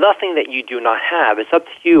 There's nothing that you do not have. It's up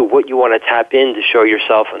to you what you want to tap in to show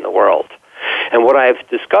yourself in the world. And what I've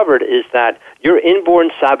discovered is that your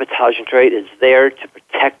inborn sabotaging trait is there to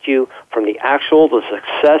protect you from the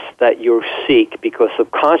success that you seek, because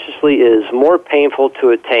subconsciously it is more painful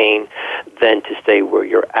to attain than to stay where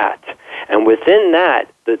you're at. And within that,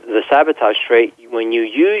 the sabotage trait, when you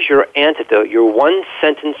use your antidote, your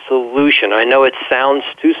one-sentence solution, I know it sounds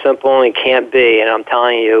too simple and it can't be, and I'm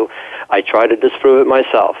telling you, I tried to disprove it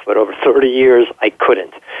myself, but over 30 years, I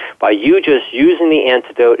couldn't. By you just using the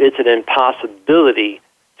antidote, it's an impossibility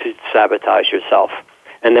to sabotage yourself.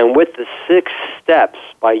 And then with the 6 steps,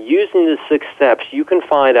 by using the 6 steps, you can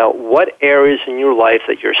find out what areas in your life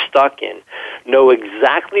that you're stuck in, know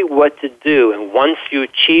exactly what to do, and once you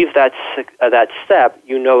achieve that step,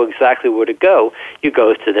 you know exactly where to go. You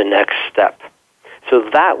go to the next step. So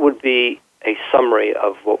that would be a summary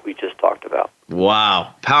of what we just talked about.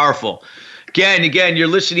 Wow, powerful. Again, you're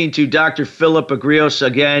listening to Dr. Philip Agrios.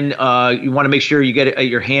 Again, you want to make sure you get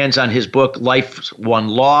your hands on his book, Life's One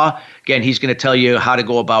Law. Again, he's going to tell you how to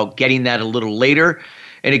go about getting that a little later.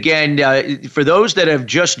 And again, for those that have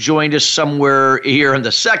just joined us somewhere here in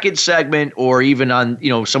the second segment, or even on,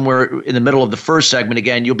 somewhere in the middle of the first segment,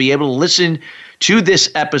 again, you'll be able to listen to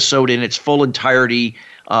this episode in its full entirety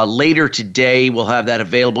later today. We'll have that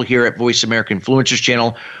available here at Voice America Influencers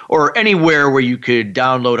channel, or anywhere where you could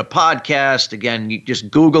download a podcast. Again, you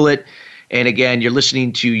just Google it. And again, you're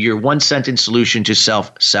listening to your one-sentence solution to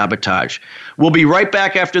self-sabotage. We'll be right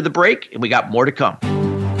back after the break, and we got more to come.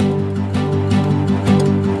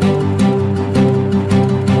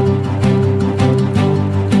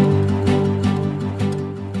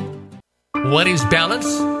 What is balance?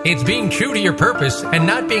 It's being true to your purpose and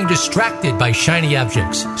not being distracted by shiny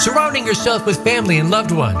objects. Surrounding yourself with family and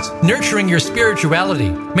loved ones. Nurturing your spirituality.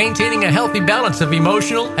 Maintaining a healthy balance of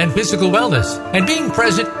emotional and physical wellness. And being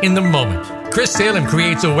present in the moment. Chris Salem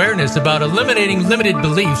creates awareness about eliminating limited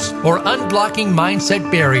beliefs or unblocking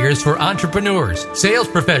mindset barriers for entrepreneurs, sales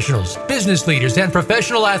professionals, business leaders, and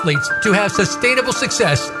professional athletes to have sustainable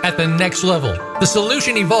success at the next level. The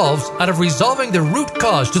solution evolves out of resolving the root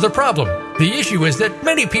cause to the problem. The issue is that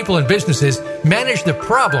many people and businesses manage the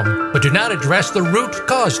problem but do not address the root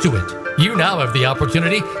cause to it. You now have the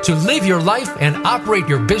opportunity to live your life and operate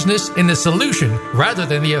your business in the solution rather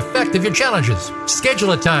than the effect of your challenges.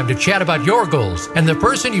 Schedule a time to chat about your goals and the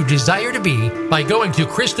person you desire to be by going to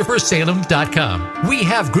ChristopherSalem.com. We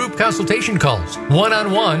have group consultation calls,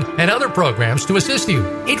 one-on-one, and other programs to assist you.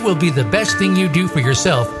 It will be the best thing you do for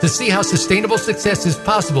yourself to see how sustainable success is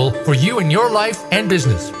possible for you in your life and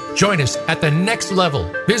business. Join us at the next level.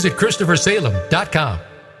 Visit ChristopherSalem.com.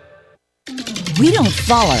 We don't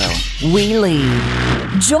follow, we lead.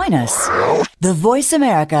 Join us, the Voice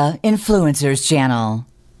America Influencers Channel.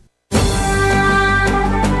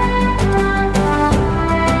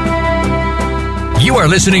 You are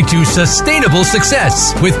listening to Sustainable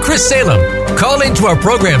Success with Chris Salem. Call into our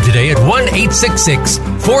program today at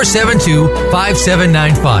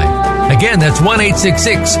 1-866-472-5795. Again, that's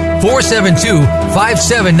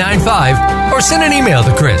 1-866-472-5795. Or send an email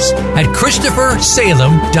to Chris at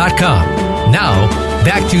ChristopherSalem.com. Now,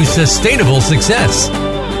 back to Sustainable Success.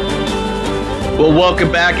 Well,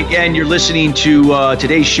 welcome back again. You're listening to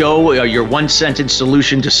today's show, your one-sentence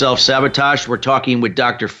solution to self-sabotage. We're talking with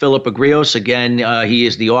Dr. Philip Agrios. Again, he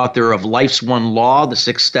is the author of Life's One Law, the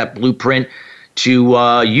 6-step blueprint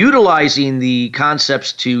to utilizing the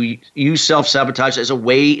concepts to use self-sabotage as a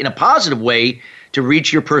way, in a positive way, to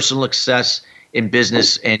reach your personal success in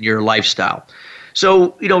business and your lifestyle.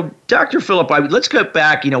 So, Dr. Philip, let's get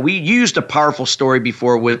back. We used a powerful story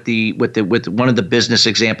before with one of the business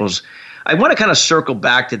examples. I want to kind of circle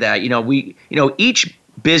back to that. Each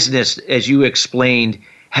business, as you explained,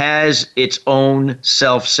 has its own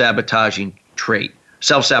self-sabotage trait,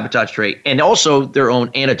 and also their own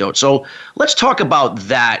antidote. So let's talk about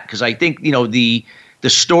that, because I think a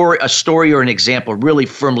story or an example really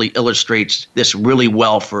firmly illustrates this really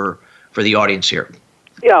well for the audience here.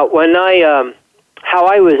 Yeah, how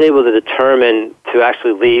I was able to determine to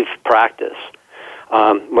actually leave practice.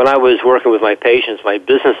 When I was working with my patients, my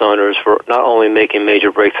business owners were not only making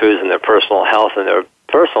major breakthroughs in their personal health and their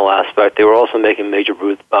personal aspect, they were also making major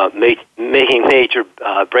breakthroughs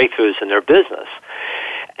in their business.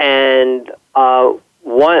 And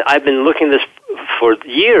I've been looking at this for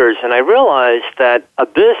years, and I realized that a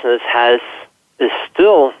business is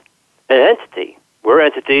still an entity. We're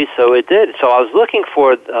entities, so it did. So I was looking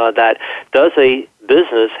for that. Does a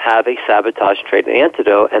business have a sabotage trait and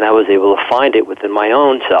antidote? And I was able to find it within my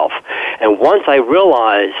own self. And once I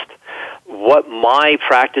realized what my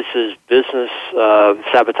practice's business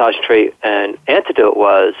sabotage trait and antidote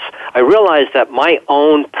was, I realized that my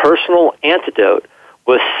own personal antidote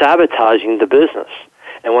was sabotaging the business.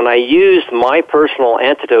 And when I used my personal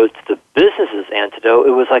antidote to the business's antidote,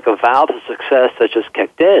 it was like a valve of success that just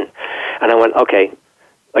kicked in. And I went, okay,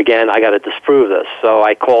 again, I got to disprove this. So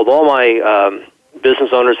I called all my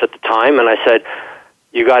business owners at the time, and I said,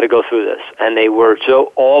 you got to go through this. And they were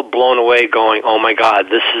so all blown away going, oh, my God,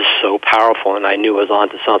 this is so powerful. And I knew I was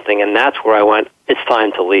onto something. And that's where I went, it's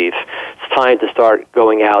time to leave. It's time to start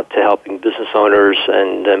going out to helping business owners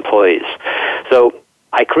and employees. So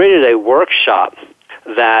I created a workshop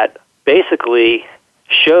that basically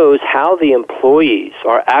shows how the employees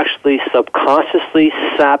are actually subconsciously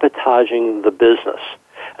sabotaging the business,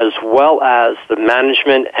 as well as the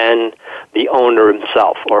management and the owner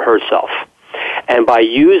himself or herself. And by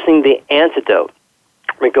using the antidote,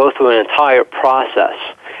 we go through an entire process.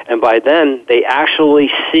 And by then, they actually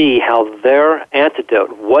see how their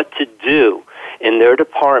antidote, what to do in their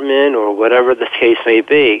department or whatever the case may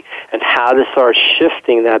be, and how to start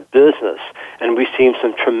shifting that business. And we've seen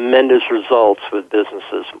some tremendous results with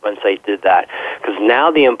businesses once they did that. Because now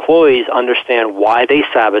the employees understand why they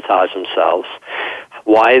sabotage themselves,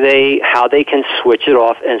 how they can switch it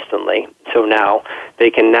off instantly. So now they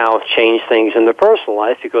can now change things in their personal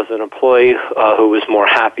life, because an employee who is more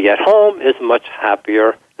happy at home is a much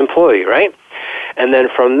happier employee, right? And then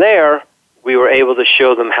from there, we were able to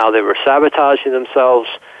show them how they were sabotaging themselves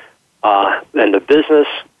and the business.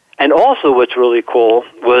 And also what's really cool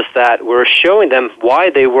was that we're showing them why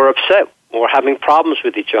they were upset or having problems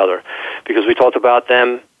with each other. Because we talked about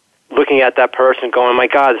them looking at that person going, my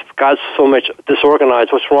God, this guy's so much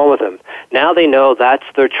disorganized, what's wrong with him? Now they know that's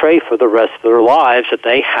their trait for the rest of their lives, that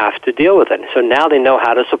they have to deal with it. So now they know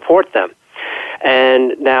how to support them.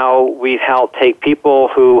 And now we've helped take people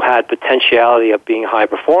who had potentiality of being high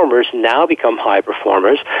performers now become high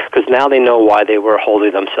performers, because now they know why they were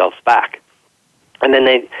holding themselves back. And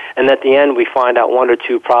at the end, we find out one or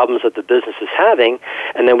two problems that the business is having,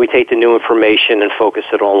 and then we take the new information and focus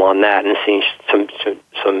it all on that and see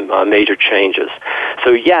some major changes.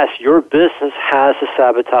 So yes, your business has a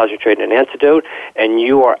sabotaging trait and an antidote, and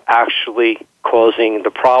you are actually causing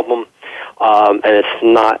the problem, and it's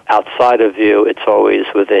not outside of you, it's always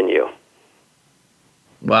within you.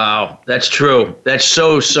 Wow, that's true. That's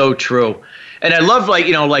so true. And I love,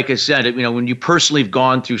 like I said, when you personally have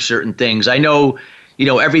gone through certain things. I know,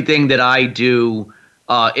 everything that I do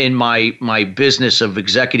in my business of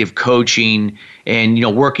executive coaching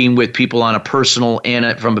and, working with people on a personal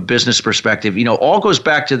and from a business perspective, all goes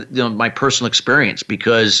back to my personal experience,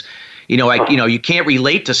 because, you can't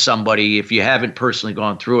relate to somebody if you haven't personally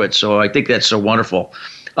gone through it. So I think that's so wonderful.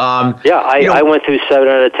 I went through 7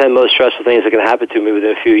 out of 10 most stressful things that can happen to me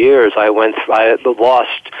within a few years. I lost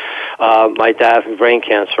my dad from brain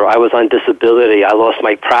cancer. I was on disability. I lost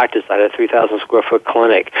my practice. I had a 3,000 square foot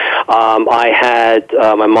clinic. I had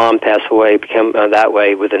my mom pass away, became that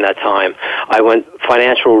way within that time. I went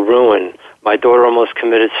financial ruin. My daughter almost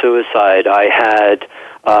committed suicide. I had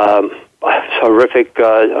a horrific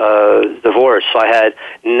divorce. I had,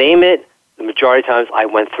 name it. The majority of times I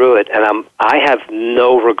went through it, and I have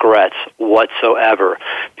no regrets whatsoever,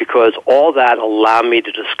 because all that allowed me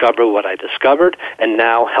to discover what I discovered, and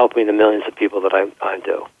now helping the millions of people that I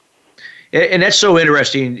do. And that's so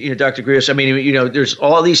interesting, Dr. Grios. I mean, there's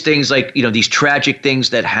all these things like, these tragic things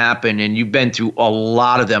that happen, and you've been through a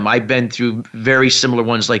lot of them. I've been through very similar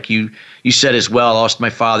ones like you said as well. I lost my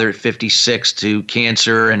father at 56 to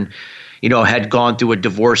cancer, and, had gone through a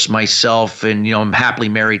divorce myself, and, I'm happily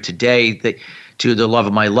married today to the love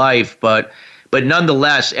of my life. But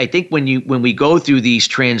nonetheless, I think when we go through these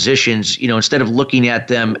transitions, instead of looking at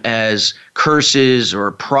them as curses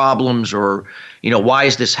or problems or, why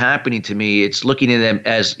is this happening to me? It's looking at them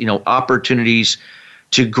as, opportunities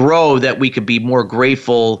to grow, that we could be more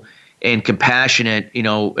grateful and compassionate,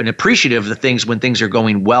 and appreciative of the things when things are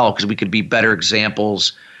going well, because we could be better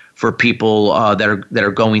examples for people that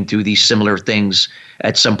are going through these similar things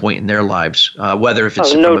at some point in their lives, whether if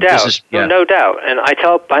it's no from a doubt, business. Yeah. no doubt.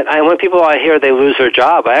 And when people I hear they lose their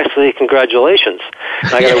job, I actually congratulations.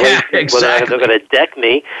 And I got to wait exactly. They're going to deck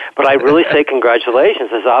me, but I really say congratulations,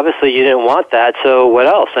 because obviously you didn't want that. So what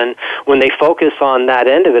else? And when they focus on that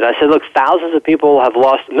end of it, I said, look, millions of people have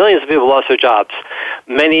lost their jobs.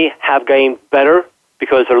 Many have gained better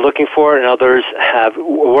because they're looking for it, and others have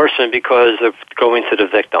worsened because they're going to the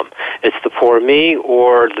victim. It's the poor me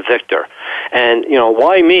or the victor. And,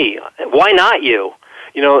 why me? Why not you?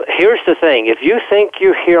 Here's the thing. If you think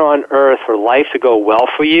you're here on earth for life to go well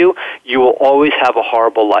for you, you will always have a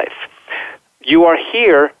horrible life. You are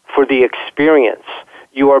here for the experience.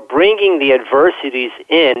 You are bringing the adversities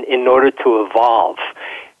in order to evolve.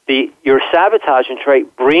 Your sabotaging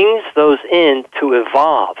trait brings those in to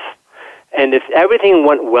evolve. And if everything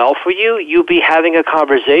went well for you, you'd be having a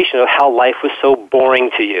conversation of how life was so boring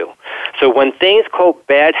to you. So when things, quote,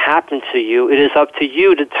 bad happen to you, it is up to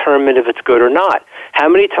you to determine if it's good or not. How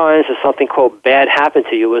many times has something, quote, bad happen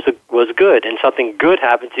to you was good, and something good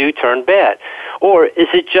happened to you turned bad? Or is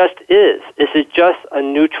it just is? Is it just a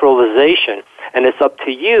neutralization? And it's up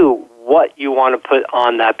to you what you want to put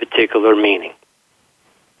on that particular meaning.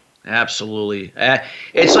 Absolutely.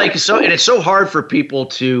 It's like and it's so hard for people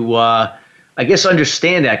to, I guess,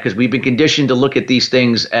 understand that, because we've been conditioned to look at these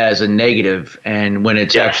things as a negative, and when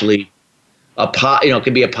it's actually it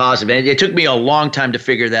can be a positive. And it took me a long time to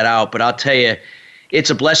figure that out, but I'll tell you,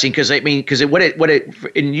 it's a blessing, because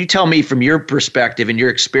and you tell me from your perspective and your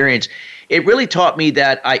experience, it really taught me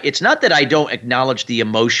that it's not that I don't acknowledge the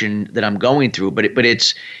emotion that I'm going through, but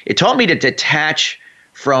it taught me to detach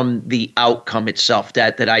from the outcome itself,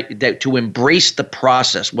 that to embrace the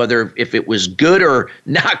process, whether if it was good or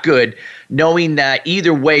not good, knowing that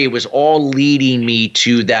either way it was all leading me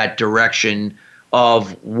to that direction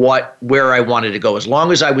of where I wanted to go. As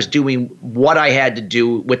long as I was doing what I had to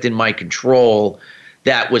do within my control,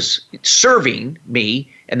 that was serving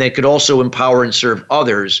me, and that could also empower and serve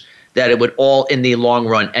others, that it would all in the long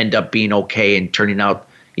run end up being okay and turning out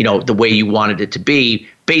the way you wanted it to be,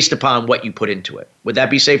 based upon what you put into it. Would that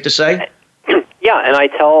be safe to say? Yeah, and I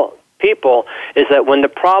tell people is that when the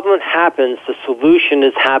problem happens, the solution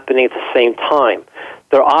is happening at the same time.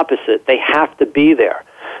 They're opposite. They have to be there.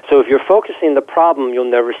 So if you're focusing on the problem, you'll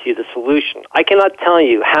never see the solution. I cannot tell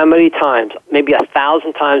you how many times, maybe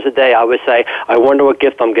 1,000 times a day, I would say, I wonder what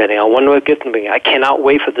gift I'm getting. I wonder what gift I'm getting. I cannot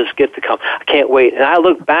wait for this gift to come. I can't wait. And I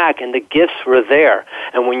look back, and the gifts were there.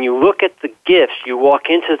 And when you look at the gifts, you walk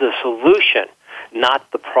into the solution, not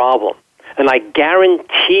the problem. And I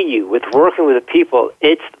guarantee you, with working with the people,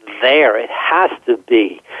 it's there. It has to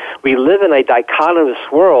be. We live in a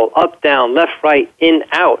dichotomous world, up, down, left, right, in,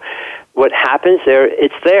 out. What happens there,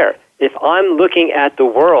 it's there. If I'm looking at the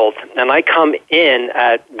world and I come in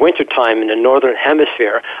at wintertime in the northern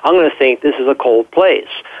hemisphere, I'm going to think this is a cold place.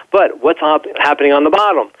 But what's happening on the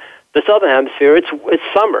bottom? The southern hemisphere, it's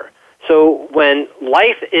summer. So when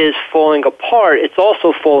life is falling apart, it's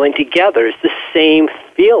also falling together. It's the same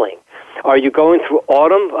feeling. Are you going through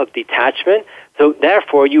autumn of detachment? So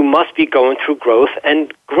therefore, you must be going through growth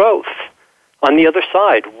and growth. On the other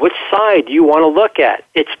side, which side do you want to look at?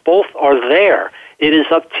 It's both are there. It is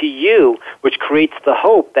up to you, which creates the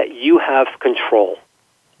hope that you have control.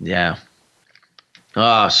 Yeah.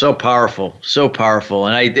 So powerful, so powerful.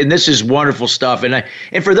 And this is wonderful stuff. And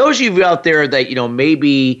for those of you out there that,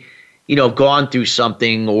 maybe, have gone through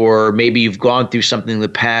something, or maybe you've gone through something in the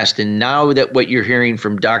past, and now that what you're hearing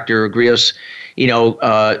from Dr. Grios,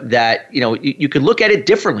 that, you could look at it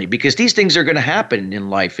differently, because these things are going to happen in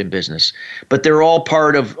life and business, but they're all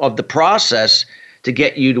part of the process to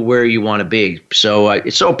get you to where you want to be. So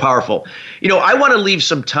it's so powerful. I want to leave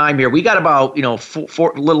some time here. We got about,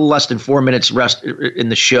 a little less than 4 minutes rest in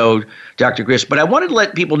the show, Dr. Grios, but I wanted to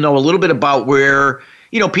let people know a little bit about where,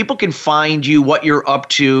 people can find you, what you're up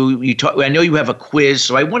to. I know you have a quiz,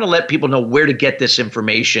 so I want to let people know where to get this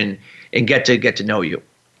information and get to know you.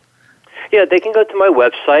 Yeah, they can go to my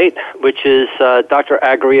website, which is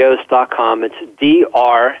dragrios.com. It's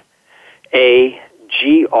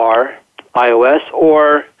DRAGRIOS,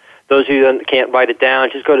 or those of you that can't write it down,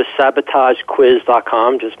 just go to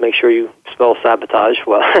sabotagequiz.com. Just make sure you spell sabotage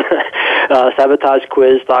well.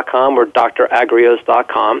 Sabotagequiz.com or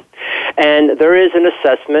dragrios.com. And there is an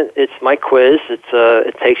assessment. It's my quiz.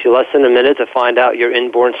 It takes you less than a minute to find out your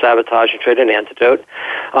inborn sabotage and trade an antidote.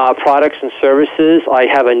 Products and services. I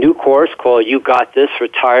have a new course called You Got This,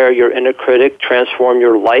 Retire Your Inner Critic, Transform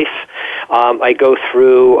Your Life. I go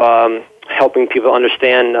through helping people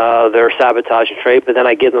understand their sabotage and trait, but then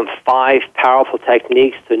I give them 5 powerful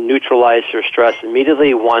techniques to neutralize their stress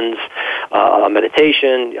immediately. One's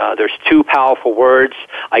meditation. There's 2 powerful words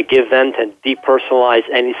I give them to depersonalize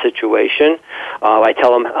any situation.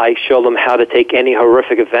 I show them how to take any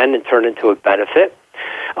horrific event and turn it into a benefit.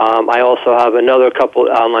 I also have another couple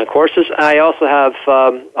online courses. I also have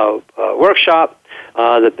a workshop.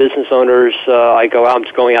 The business owners, I'm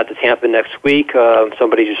just going out to Tampa next week.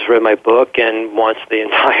 Somebody just read my book and wants the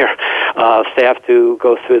entire staff to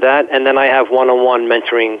go through that. And then I have one-on-one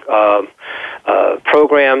mentoring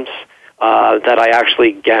programs that I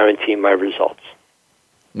actually guarantee my results.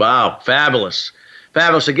 Wow, fabulous.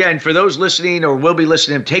 Fabulous. Again, for those listening or will be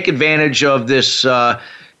listening, take advantage of this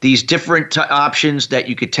these different options that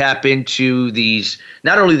you could tap into. These,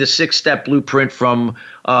 not only the 6-step blueprint from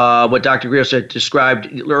what Dr. Grios had described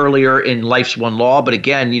earlier in Life's One Law, but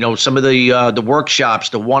again, some of the workshops,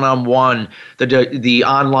 the one-on-one, the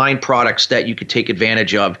online products that you could take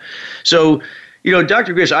advantage of. So,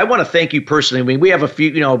 Dr. Grios, I want to thank you personally. I mean, we have a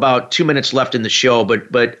few, about 2 minutes left in the show,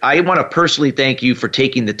 but I want to personally thank you for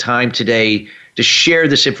taking the time today to share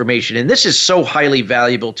this information. And this is so highly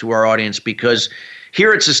valuable to our audience, because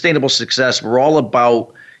here at Sustainable Success, we're all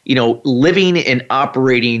about, living and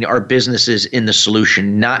operating our businesses in the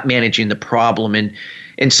solution, not managing the problem.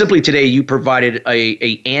 And simply today, you provided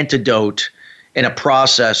a antidote and a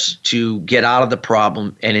process to get out of the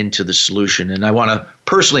problem and into the solution. And I want to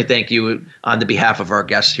personally thank you on the behalf of our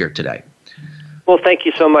guests here today. Well, thank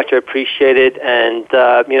you so much. I appreciate it. And,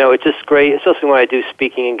 it's just great, especially when I do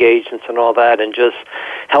speaking engagements and all that, and just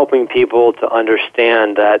helping people to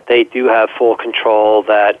understand that they do have full control,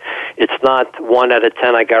 that it's not 1 out of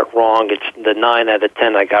 10 I got wrong, it's the 9 out of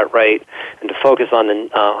 10 I got right, and to focus on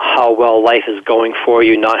how well life is going for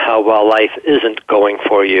you, not how well life isn't going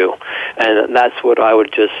for you. And that's what I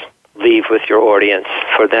would just leave with your audience,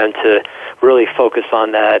 for them to really focus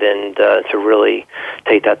on that and to really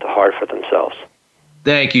take that to heart for themselves.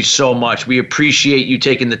 Thank you so much. We appreciate you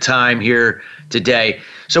taking the time here today.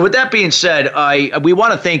 So with that being said, we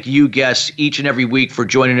want to thank you guests each and every week for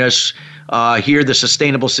joining us here, the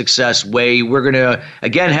Sustainable Success Way. We're going to,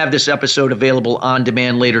 again, have this episode available on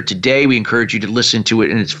demand later today. We encourage you to listen to it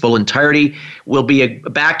in its full entirety. We'll be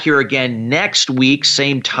back here again next week,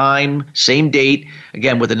 same time, same date,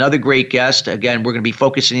 again, with another great guest. Again, we're going to be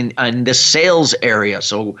focusing on the sales area.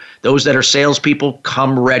 So those that are salespeople,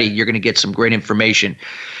 come ready. You're going to get some great information.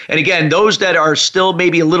 And again, those that are still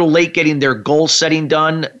maybe a little late getting their goal setting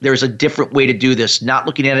done, there's a different way to do this, not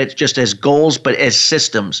looking at it just as goals, but as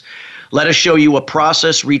systems. Let us show you a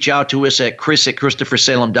process. Reach out to us at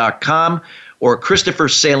chris@christophersalem.com or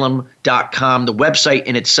christophersalem.com, the website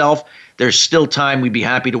in itself. There's still time. We'd be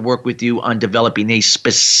happy to work with you on developing a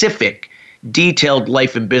specific, detailed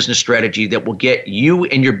life and business strategy that will get you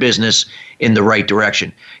and your business in the right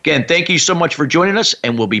direction. Again, thank you so much for joining us,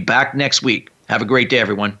 and we'll be back next week. Have a great day,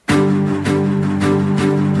 everyone.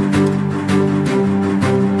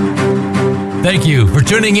 Thank you for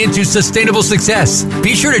tuning in to Sustainable Success.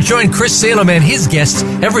 Be sure to join Chris Salem and his guests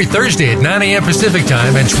every Thursday at 9 a.m. Pacific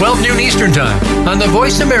Time and 12 noon Eastern Time on the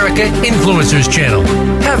Voice America Influencers Channel.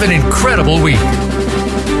 Have an incredible week.